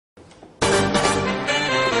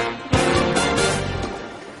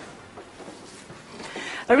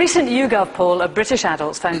A recent YouGov poll of British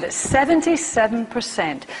adults found that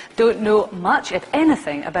 77% don't know much, if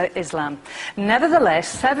anything, about Islam. Nevertheless,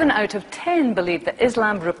 7 out of 10 believe that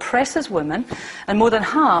Islam represses women, and more than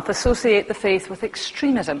half associate the faith with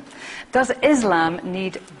extremism. Does Islam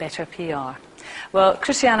need better PR? Well,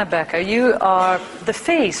 Kristiane, you are the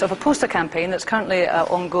face of a poster campaign that's currently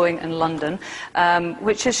ongoing in London,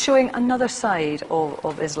 which is showing another side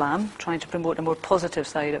of Islam, trying to promote a more positive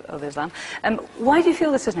side of Islam. Why do you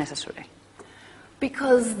feel this is necessary?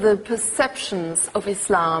 Because the perceptions of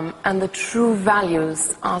Islam and the true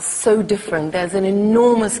values are so different. There's an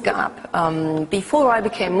enormous gap. Before I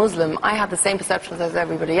became Muslim, I had the same perceptions as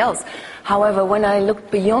everybody else. However, when I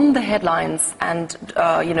looked beyond the headlines and,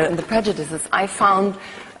 and the prejudices, I found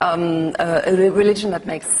a religion that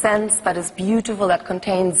makes sense, that is beautiful, that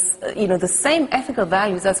contains, the same ethical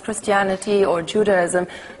values as Christianity or Judaism.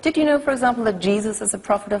 Did you know, for example, that Jesus is a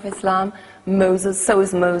prophet of Islam? So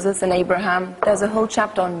is Moses and Abraham. There's a whole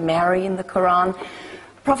chapter on Mary in the Quran.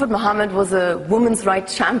 Prophet Muhammad was a women's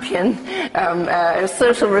rights champion, a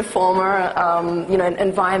social reformer, an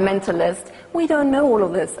environmentalist. We don't know all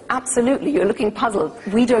of this. Absolutely, you're looking puzzled.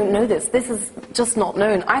 We don't know this. This is just not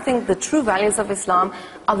known. I think the true values of Islam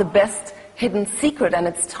are the best hidden secret, and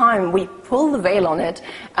it's time we pull the veil on it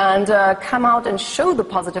and come out and show the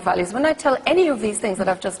positive values. When I tell any of these things that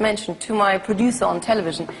I've just mentioned to my producer on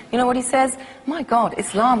television, you know what he says? My God,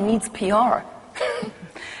 Islam needs PR.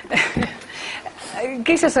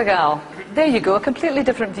 Gita Sagal, there you go, a completely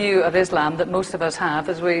different view of Islam that most of us have.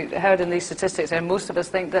 As we heard in these statistics, and most of us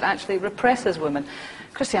think that actually represses women.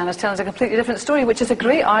 Kristiane is telling us a completely different story, which is a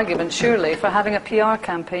great argument, surely, for having a PR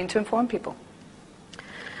campaign to inform people.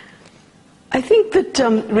 I think that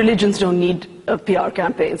religions don't need PR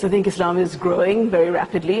campaigns. I think Islam is growing very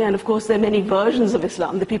rapidly, and of course there are many versions of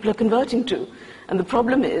Islam that people are converting to. And the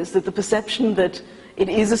problem is that the perception that it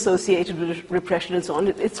is associated with repression and so on,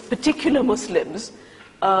 it's particular Muslims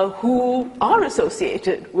who are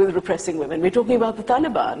associated with repressing women. We're talking about the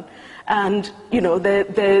Taliban. And,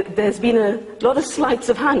 there's been a lot of sleights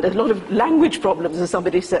of hand, a lot of language problems, as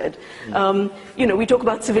somebody said. We talk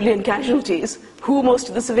about civilian casualties. Who most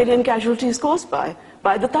of the civilian casualties caused by?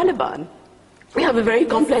 By the Taliban. We have a very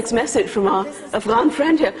complex message from our Afghan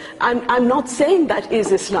friend here. I'm not saying that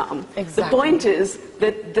is Islam. Exactly. The point is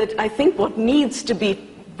that I think what needs to be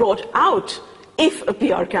brought out, if a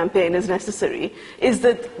PR campaign is necessary, is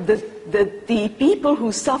that the people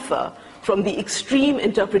who suffer from the extreme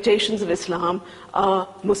interpretations of Islam are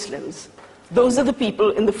Muslims. Those are the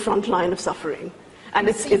people in the front line of suffering. And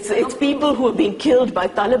it's people who are being killed by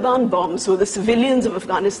Taliban bombs, who are the civilians of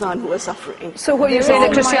Afghanistan who are suffering. So what you're saying,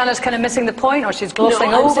 that Kristiane is kind of missing the point, or she's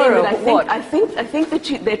glossing over, or what? I think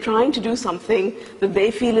that they're trying to do something that they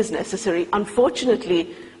feel is necessary.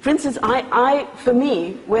 Unfortunately, for instance, for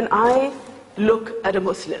me, when I look at a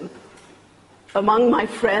Muslim, among my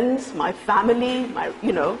friends, my family,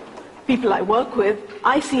 people I work with,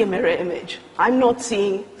 I see a mirror image. I'm not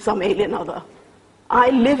seeing some alien other. I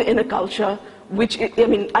live in a culture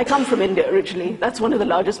I come from India originally. That's one of the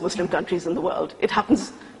largest Muslim countries in the world. It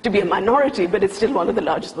happens to be a minority, but it's still one of the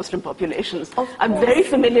largest Muslim populations. I'm very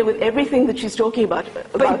familiar with everything that she's talking about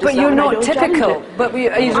but Islam, you're not typical.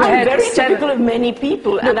 I'm very typical of many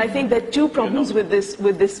people, and I think there are two problems with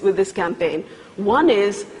this campaign. One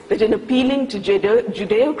is that in appealing to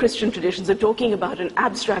Judeo-Christian traditions, they're talking about an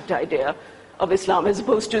abstract idea of Islam, as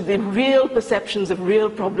opposed to the real perceptions of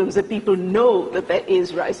real problems that people know that there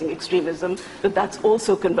is rising extremism, that's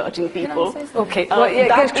also converting people. Okay,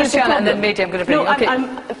 Kristiane, and then maybe I'm going to bring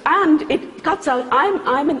and it cuts out.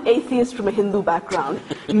 I'm an atheist from a Hindu background.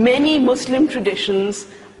 Many Muslim traditions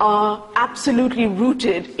are absolutely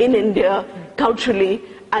rooted in India culturally.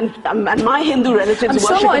 And my Hindu relatives worship at the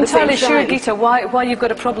same I'm somewhat entirely sure, shrines. Gita, why you've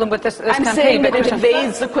got a problem with this campaign. I'm saying that it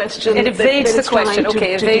evades the question. It evades the question.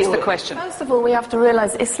 Okay, it evades the question. First of all, we have to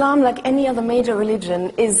realize Islam, like any other major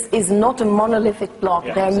religion, is not a monolithic block.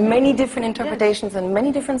 There are many different interpretations and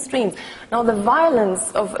many different streams. Now, the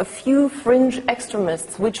violence of a few fringe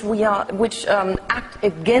extremists, which act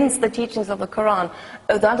against the teachings of the Quran,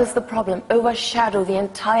 that is the problem. Overshadow the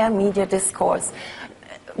entire media discourse.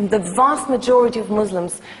 The vast majority of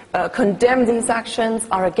Muslims condemn these actions,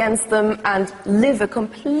 are against them, and live a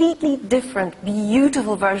completely different,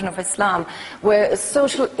 beautiful version of Islam, where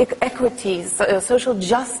social equity, social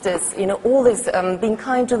justice, all this, being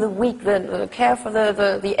kind to the weak, the care for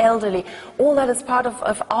the elderly, all that is part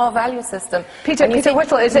of our value system. Peter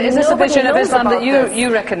Whittle, is this a vision of Islam that you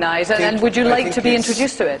recognise, and would you like to be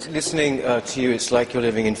introduced to it? Listening to you, it's like you're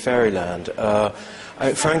living in fairyland.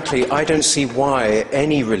 Frankly, I don't see why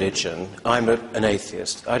any religion, I'm an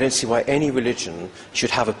atheist, I don't see why any religion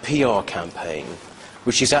should have a PR campaign,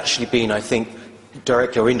 which has actually been, I think,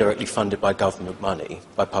 directly or indirectly funded by government money,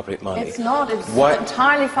 by public money. It's not. It's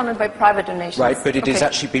entirely funded by private donations. Right, but it has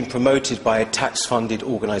actually been promoted by tax-funded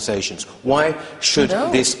organisations. Why should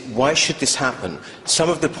this happen? Some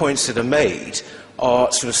of the points that are made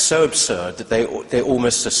are sort of so absurd that they're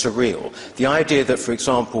almost surreal. The idea that, for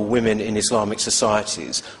example, women in Islamic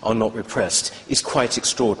societies are not repressed is quite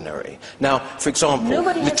extraordinary. Now, for example,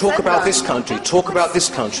 talk about this country,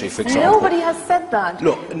 for example. Nobody has said that.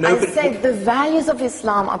 Look, I said the values of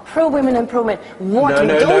Islam are pro-women and pro-men.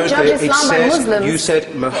 Don't judge Islam by Muslims. You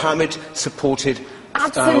said Muhammad supported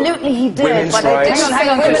absolutely he did, but I didn't hang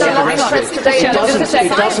on, just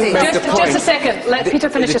a second. Let Peter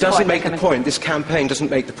finish his point. It doesn't make the point. This campaign doesn't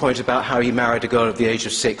make the point about how he married a girl at the age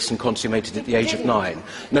of 6 and consummated at the age of 9.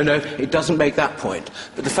 No, it doesn't make that point.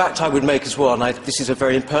 But the fact I would make as well, and this is a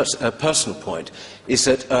very personal point, is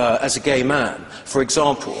that as a gay man, for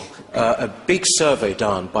example, a big survey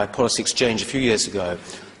done by Policy Exchange a few years ago,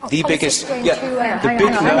 the biggest, hang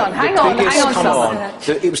on,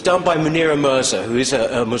 it was done by Munira Mirza, who is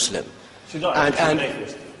a Muslim. She's not an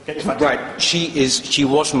atheist. Right, she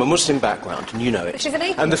was from a Muslim background, and you know it. She's an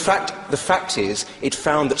atheist. And the fact is, it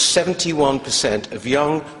found that 71% of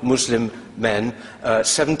young Muslim men,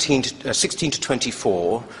 16 to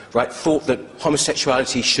 24, right, thought that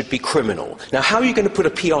homosexuality should be criminal. Now, how are you going to put a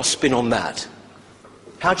PR spin on that?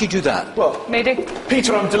 How do you do that? Well, Mayday?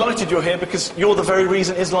 Peter, I'm delighted you're here because you're the very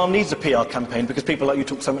reason Islam needs a PR campaign, because people like you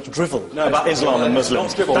talk so much drivel about Islam and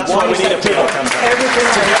Muslims. That's why we need a PR campaign. Everything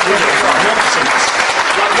to get rid of nonsense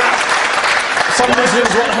like that. Some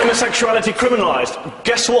Muslims want homosexuality criminalised.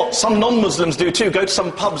 Guess what? Some non-Muslims do too. Go to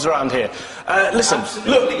some pubs around here. Listen,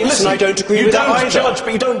 I don't agree with that either.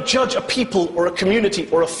 But you don't judge a people or a community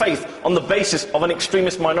or a faith on the basis of an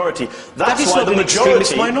extremist minority. That's why the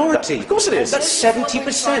majority. Minority. Of course it is. That's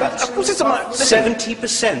 70%. Of course it's a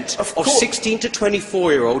 70% of 16 to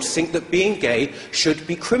 24-year-olds think that being gay should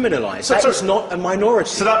be criminalised. That is not a minority.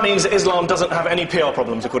 So that means that Islam doesn't have any PR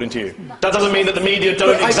problems, according to you? That doesn't mean that the media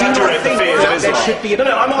don't exaggerate the fears of Islam?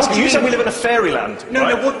 No, I'm asking you. You said we live in a fairyland.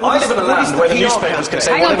 I live in a land where the newspapers can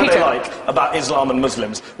say whatever they like about Islam and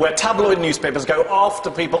Muslims, where tabloid newspapers go after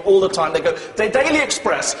people all the time. Their Daily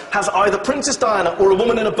Express has either Princess Diana or a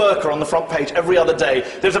woman in a burqa on the front page every other day.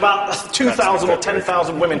 There's about 2,000 or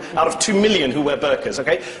 10,000 women out of 2 million who wear burqas,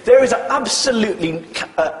 okay? There is an absolutely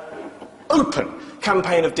open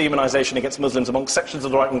campaign of demonisation against Muslims amongst sections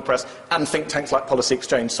of the right-wing press and think tanks like Policy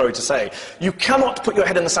Exchange, sorry to say. You cannot put your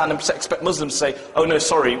head in the sand and expect Muslims to say, oh no,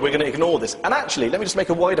 sorry, we're going to ignore this. And actually, let me just make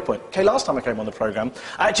a wider point. Okay, last time I came on the programme,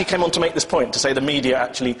 I actually came on to make this point, to say the media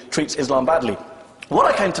actually treats Islam badly. What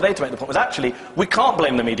I came today to make the point was actually, we can't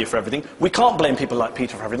blame the media for everything. We can't blame people like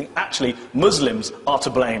Peter for everything. Actually, Muslims are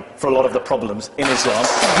to blame for a lot of the problems in Islam,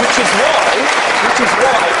 which is why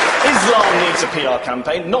Islam needs a PR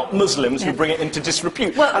campaign, not Muslims who bring it into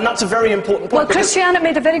disrepute. And that's a very important point. Well, Kristiane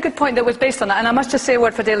made a very good point that was based on that, and I must just say a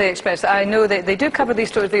word for Daily Express. I know that they do cover these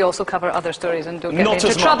stories, they also cover other stories, and don't get me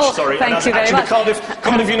into trouble. Not as much, sorry. Thank you very much. The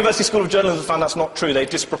Cardiff University School of Journalism found that's not true. They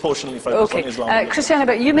disproportionately focus on Islam. Kristiane,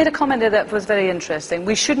 but you made a comment there that was very interesting.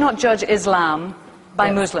 We should not judge Islam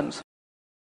by Muslims.